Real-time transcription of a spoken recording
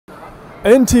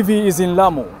NTV is in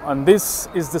Lamu, and this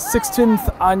is the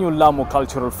 16th annual Lamu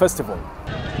Cultural Festival.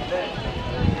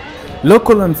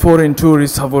 Local and foreign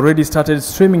tourists have already started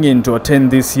streaming in to attend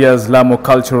this year's Lamu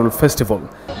Cultural Festival.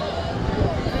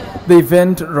 The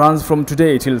event runs from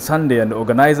today till Sunday, and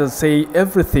organizers say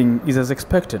everything is as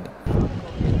expected.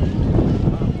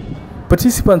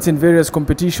 Participants in various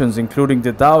competitions, including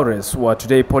the dhow race, were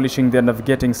today polishing their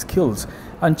navigating skills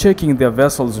and checking their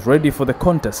vessels ready for the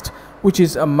contest, which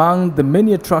is among the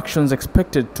many attractions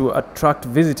expected to attract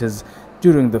visitors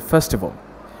during the festival.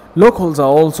 Locals are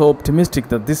also optimistic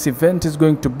that this event is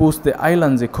going to boost the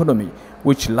island's economy,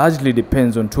 which largely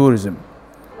depends on tourism.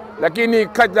 Lakini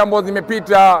kati ambazo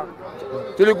zimepita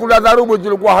tulikula dharubu,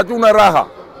 tulikuwa hatuna raha.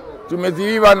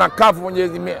 Tumeziviva na kafu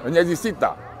miezi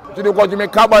 6. Tulikuwa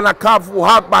tumekaba na kafu,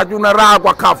 hapa hatuna raha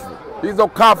kwa kafu. Hizo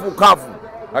kafu.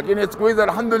 Lakini siku hizi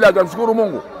alhamdulillah tunamshukuru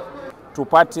Mungu.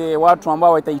 Tupate watu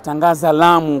ambao wataitangaza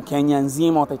Lamu Kenya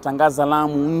nzima, wataitangaza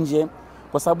Lamu nje,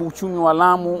 kwa sababu uchumi wa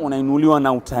Lamu unainuliwa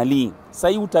na utalii. Sasa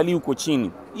hii utalii uko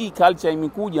chini. Hii culture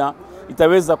imekuja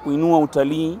itaweza kuinua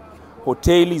utalii,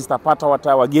 hoteli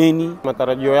zitapata wageni.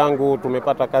 Matarajio yangu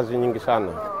tumepata kazi nyingi sana.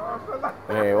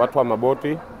 Watu wa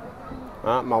maboti,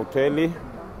 mahoteli,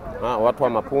 watu wa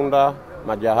mapunda,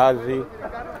 majahazi,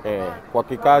 kwa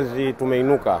kikazi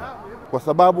tumeinuka. Kwa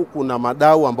sababu kuna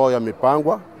madau ambao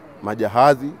yamepangwa,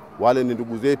 majahazi, wale ni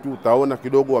ndugu zetu, utaona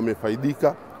kidogo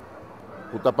wamefaidika.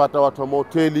 Utapata watu wa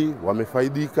mahoteli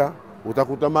wamefaidika,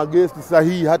 utakuta magesti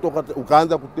sahihi, hata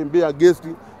ukaanza kutembea gesti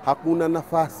hakuna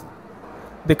nafasi.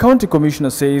 The county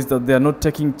commissioner says that they are not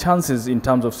taking chances in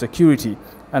terms of security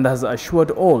and has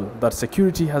assured all that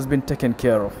security has been taken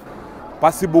care of.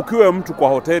 Pasibukiwe mtu kwa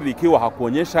hoteli ikiwa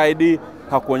hakuonyesha ID,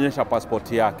 hakuonyesha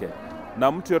passport yake.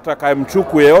 Na mtu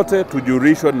atakayemchuku yeyote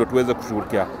tujulishwe ndio tuweze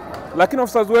kushughulikia. Lakini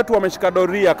officers wetu wameshika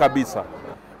doria kabisa.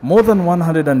 More than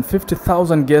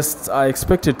 150,000 guests are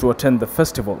expected to attend the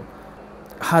festival.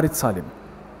 Harith Salim,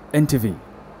 NTV,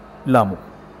 Lamu.